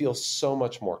you're going to feel so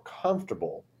much more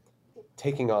comfortable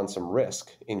taking on some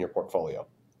risk in your portfolio.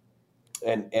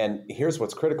 And here's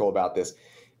what's critical about this.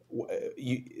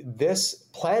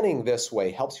 Planning this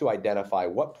way helps you identify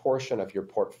what portion of your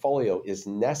portfolio is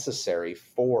necessary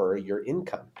for your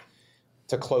income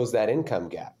to close that income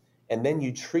gap. And then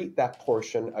you treat that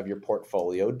portion of your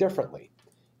portfolio differently,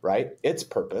 right? Its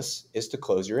purpose is to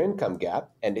close your income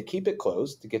gap and to keep it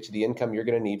closed to get you the income you're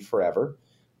going to need forever.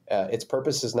 Its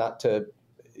purpose is not to,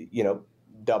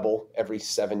 double every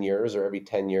 7 years or every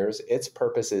 10 years. Its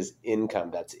purpose is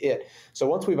income. That's it. So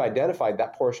once we've identified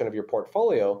that portion of your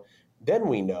portfolio, then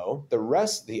we know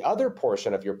the other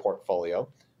portion of your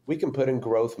portfolio, we can put in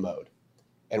growth mode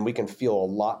and we can feel a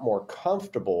lot more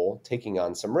comfortable taking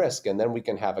on some risk. And then we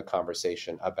can have a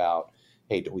conversation about,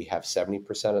 hey, do we have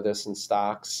 70% of this in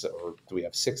stocks, or do we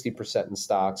have 60% in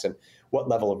stocks? And what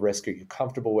level of risk are you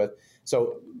comfortable with?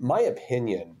 So my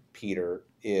opinion, Peter,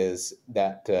 is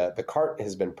that the cart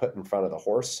has been put in front of the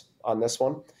horse on this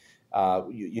one.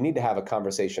 You need to have a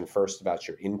conversation first about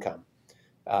your income,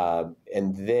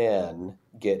 and then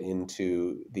get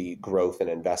into the growth and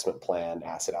investment plan,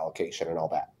 asset allocation, and all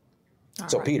that.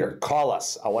 All right. Peter, call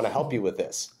us. I want to help you with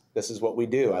this. This is what we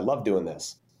do. I love doing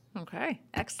this. Okay,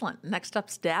 excellent. Next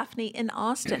up's Daphne in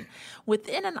Austin.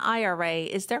 Within an IRA,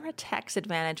 is there a tax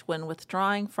advantage when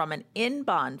withdrawing from an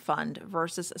in-bond fund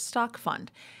versus a stock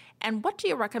fund? And what do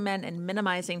you recommend in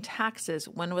minimizing taxes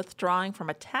when withdrawing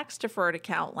from a tax-deferred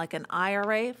account like an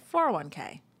IRA,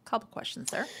 401k? Couple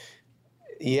questions there.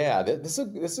 Yeah, this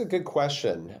is a good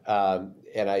question.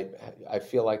 And I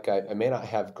feel like I may not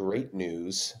have great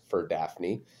news for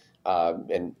Daphne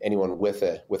and anyone with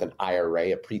an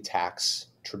IRA, a pre-tax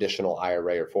traditional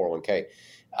IRA or 401k.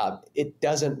 It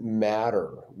doesn't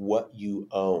matter what you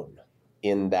own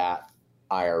in that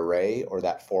IRA or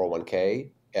that 401k.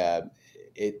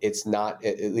 It's not,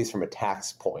 at least from a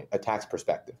tax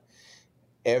perspective,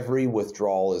 every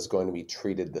withdrawal is going to be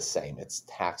treated the same. It's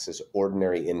taxed as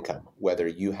ordinary income, whether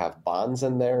you have bonds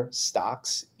in there,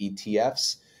 stocks,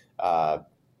 ETFs,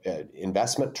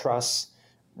 investment trusts,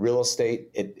 real estate.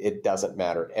 It doesn't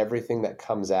matter. Everything that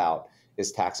comes out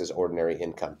is taxed as ordinary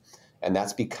income. And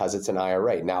that's because it's an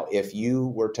IRA. Now, if you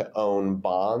were to own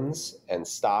bonds and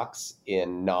stocks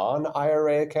in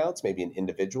non-IRA accounts, maybe an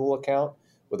individual account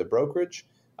with a brokerage,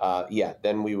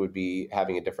 then we would be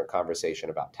having a different conversation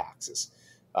about taxes.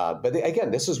 But again,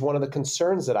 this is one of the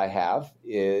concerns that I have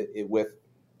with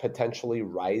potentially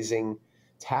rising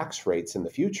tax rates in the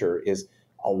future is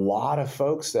a lot of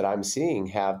folks that I'm seeing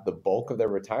have the bulk of their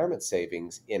retirement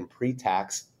savings in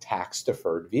pre-tax,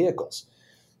 tax-deferred vehicles.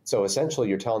 So essentially,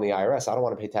 you're telling the IRS, I don't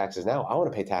want to pay taxes now. I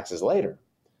want to pay taxes later.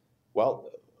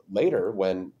 Well, later,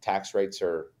 when tax rates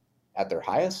are at their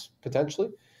highest,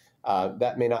 potentially,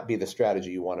 that may not be the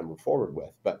strategy you want to move forward with.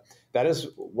 But that is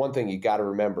one thing you got to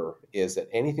remember is that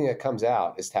anything that comes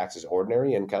out is taxed as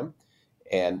ordinary income,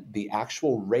 and the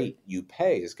actual rate you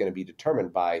pay is going to be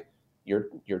determined by your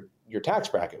tax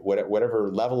bracket, whatever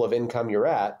level of income you're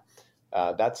at.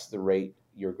 That's the rate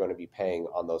you're going to be paying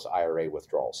on those IRA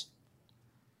withdrawals.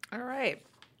 All right.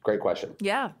 Great question.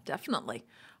 Yeah, definitely.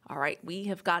 All right. We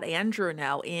have got Andrew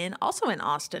now also in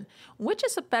Austin. Which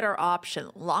is a better option,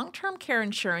 long-term care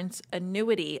insurance,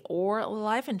 annuity, or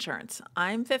life insurance?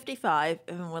 I'm 55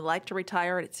 and would like to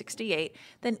retire at 68,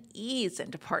 then ease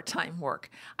into part-time work.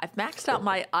 I've maxed out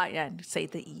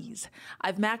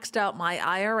I've maxed out my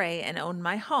IRA and own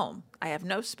my home. I have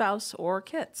no spouse or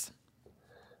kids.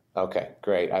 Okay,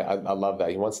 great. I love that.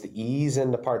 He wants to ease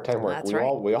into part-time work. That's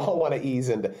right. We all want to ease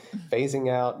into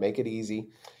phasing out, make it easy.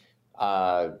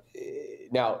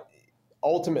 Now,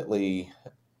 ultimately,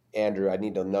 Andrew, I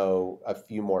need to know a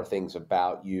few more things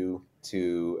about you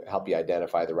to help you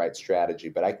identify the right strategy,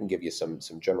 but I can give you some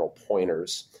general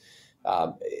pointers.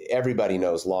 Everybody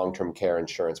knows long-term care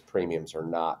insurance premiums are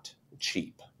not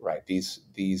cheap, right?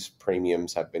 These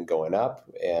premiums have been going up,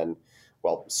 and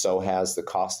well, so has the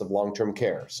cost of long-term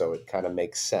care. So it kind of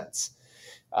makes sense.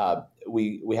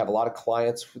 We have a lot of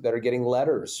clients that are getting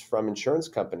letters from insurance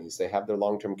companies. They have their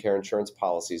long-term care insurance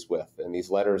policies with, and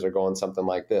these letters are going something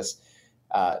like this.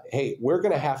 Hey, we're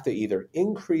going to have to either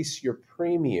increase your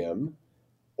premium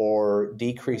or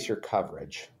decrease your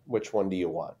coverage. Which one do you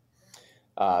want?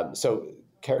 So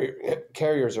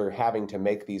carriers are having to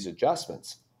make these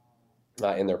adjustments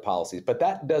in their policies, but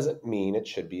that doesn't mean it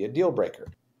should be a deal breaker.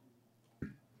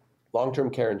 Long-term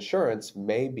care insurance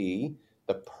may be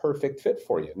the perfect fit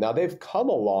for you. Now, they've come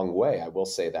a long way, I will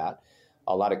say that.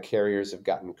 A lot of carriers have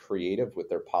gotten creative with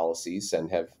their policies and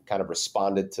have kind of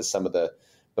responded to some of the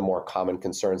more common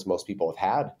concerns most people have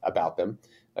had about them.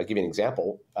 I'll give you an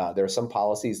example. There are some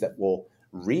policies that will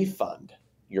refund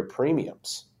your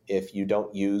premiums if you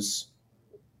don't use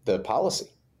the policy.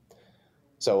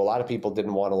 So a lot of people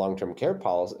didn't want a long-term care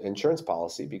insurance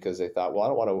policy because they thought, well, I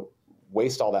don't want to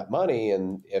waste all that money,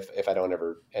 and if I don't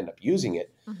ever end up using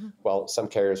it. Mm-hmm. Well, some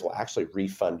carriers will actually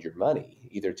refund your money,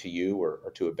 either to you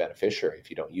or to a beneficiary if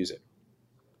you don't use it.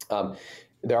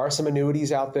 There are some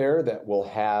annuities out there that will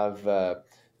have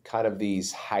kind of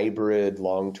these hybrid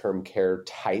long-term care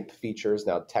type features.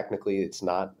 Now, technically, it's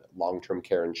not long-term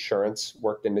care insurance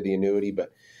worked into the annuity,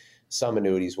 but some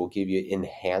annuities will give you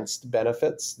enhanced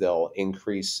benefits. They'll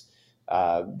increase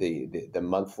the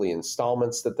monthly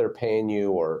installments that they're paying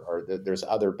you, or there's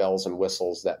other bells and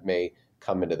whistles that may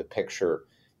come into the picture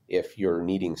if you're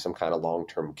needing some kind of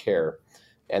long-term care.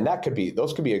 And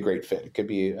those could be a great fit. It could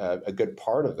be a good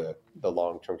part of the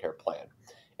long-term care plan.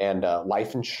 And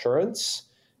life insurance,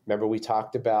 remember we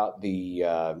talked about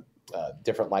the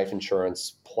different life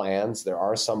insurance plans. There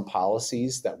are some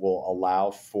policies that will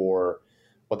allow for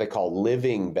what they call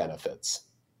living benefits.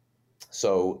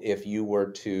 So if you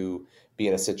were to be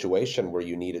in a situation where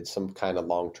you needed some kind of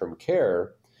long-term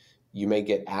care, you may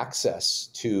get access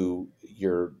to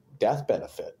your death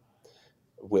benefit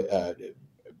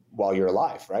while you're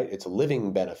alive, right? It's a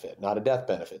living benefit, not a death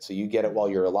benefit. So you get it while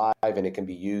you're alive, and it can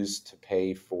be used to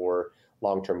pay for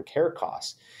long-term care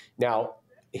costs. Now,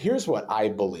 here's what I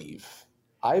believe.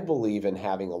 I believe in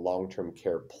having a long-term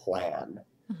care plan.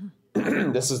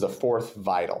 Mm-hmm. This is the fourth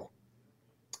vital.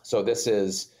 So this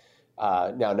is,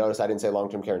 now notice I didn't say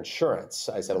long-term care insurance.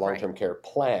 I said a long-term care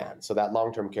plan. So that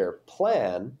long-term care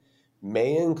plan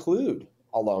may include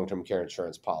a long-term care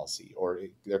insurance policy, or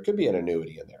there could be an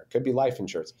annuity in there. It could be life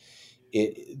insurance.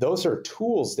 Those are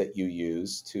tools that you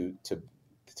use to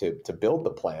build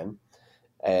the plan,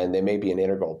 and they may be an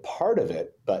integral part of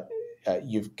it, but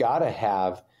you've got to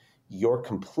have your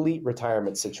complete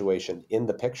retirement situation in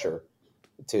the picture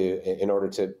in order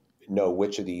to know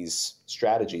which of these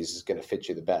strategies is going to fit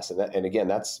you the best. And again,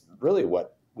 that's really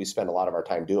what we spend a lot of our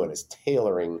time doing, is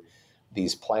tailoring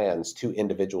these plans to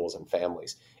individuals and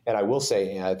families. And I will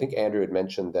say, I think Andrew had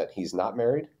mentioned that he's not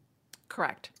married.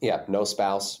 Correct. Yeah, no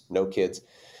spouse, no kids.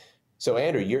 So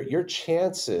Andrew, your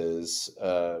chances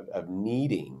of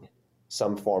needing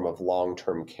some form of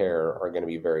long-term care are going to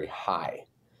be very high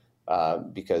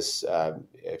because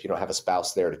if you don't have a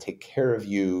spouse there to take care of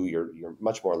you, you're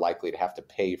much more likely to have to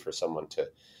pay for someone to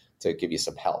give you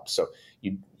some help. So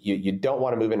you don't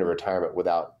want to move into retirement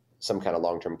without some kind of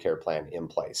long-term care plan in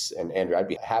place. And Andrew, I'd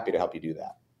be happy to help you do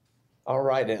that. All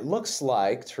right. And it looks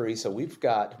like, Teresa, we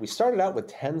started out with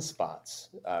 10 spots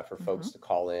for folks to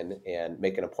call in and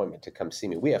make an appointment to come see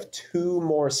me. We have 2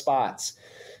 more spots.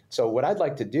 So what I'd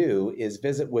like to do is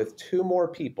visit with 2 more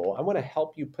people. I want to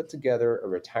help you put together a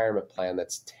retirement plan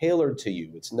that's tailored to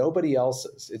you. It's nobody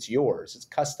else's. It's yours. It's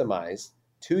customized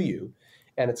to you.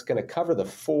 And it's going to cover the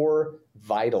 4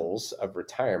 vitals of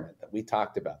retirement that we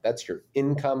talked about. That's your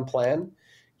income plan,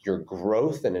 your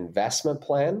growth and investment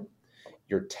plan,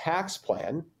 your tax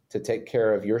plan to take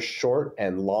care of your short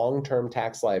and long-term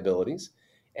tax liabilities,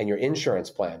 and your insurance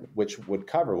plan, which would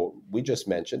cover what we just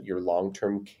mentioned, your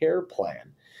long-term care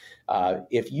plan.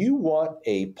 If you want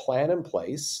a plan in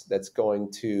place that's going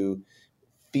to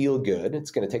feel good,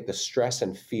 it's going to take the stress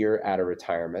and fear out of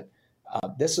retirement,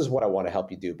 this is what I want to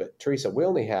help you do. But Teresa, we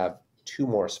only have 2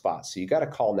 more spots, so you got to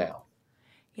call now.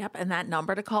 Yep, and that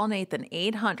number to call Nathan,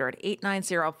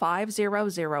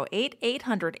 800-890-5008,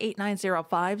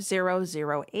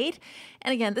 800-890-5008.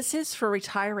 And again, this is for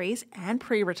retirees and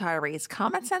pre-retirees.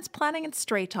 Common sense planning and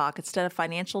straight talk instead of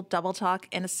financial double talk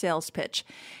and a sales pitch.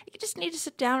 You just need to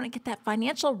sit down and get that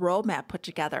financial roadmap put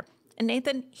together. And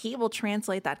Nathan, he will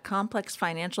translate that complex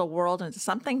financial world into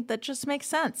something that just makes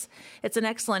sense. It's an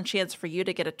excellent chance for you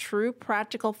to get a true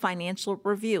practical financial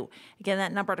review. Again,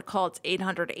 that number to call, it's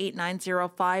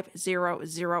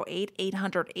 800-890-5008,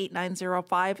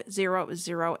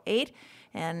 800-890-5008.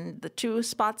 And the 2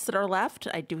 spots that are left,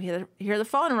 I do hear the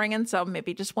phone ringing, so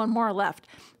maybe just 1 more left.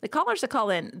 The callers that call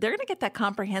in, they're going to get that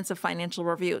comprehensive financial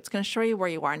review. It's going to show you where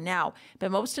you are now.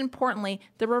 But most importantly,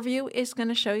 the review is going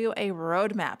to show you a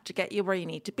roadmap to get you where you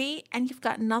need to be, and you've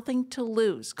got nothing to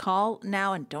lose. Call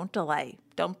now and don't delay.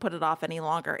 Don't put it off any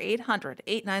longer.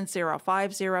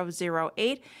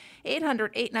 800-890-5008,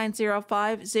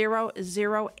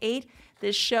 800-890-5008.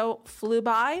 This show flew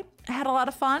by. I had a lot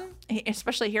of fun,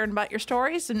 especially hearing about your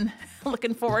stories, and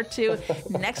looking forward to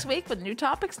next week with new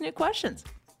topics, new questions.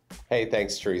 Hey,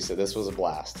 thanks, Teresa. This was a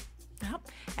blast. Yep.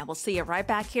 And we'll see you right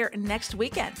back here next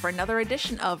weekend for another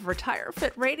edition of Retire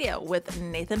Fit Radio with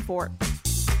Nathan Fort.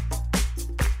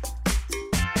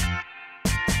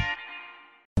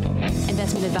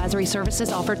 Investment advisory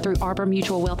services offered through Arbor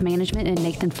Mutual Wealth Management and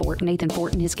Nathan Fort. Nathan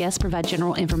Fort and his guests provide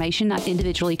general information, not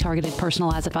individually targeted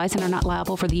personalized advice, and are not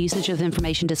liable for the usage of the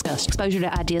information discussed. Exposure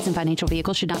to ideas and financial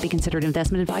vehicles should not be considered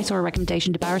investment advice or a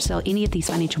recommendation to buy or sell any of these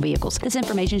financial vehicles. This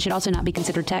information should also not be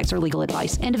considered tax or legal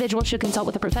advice. Individuals should consult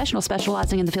with a professional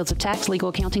specializing in the fields of tax, legal,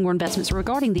 accounting, or investments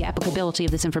regarding the applicability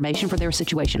of this information for their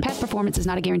situation. Past performance is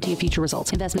not a guarantee of future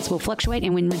results. Investments will fluctuate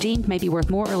and when redeemed may be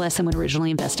worth more or less than when originally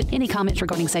invested. Any comments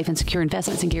regarding safe and secure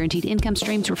investments and guaranteed income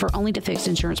streams refer only to fixed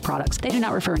insurance products. They do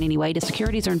not refer in any way to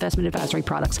securities or investment advisory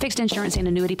products. Fixed insurance and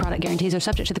annuity product guarantees are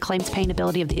subject to the claims paying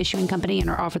ability of the issuing company and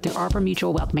are offered through Arbor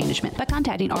Mutual Wealth Management. By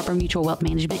contacting Arbor Mutual Wealth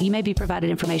Management, you may be provided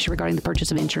information regarding the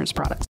purchase of insurance products.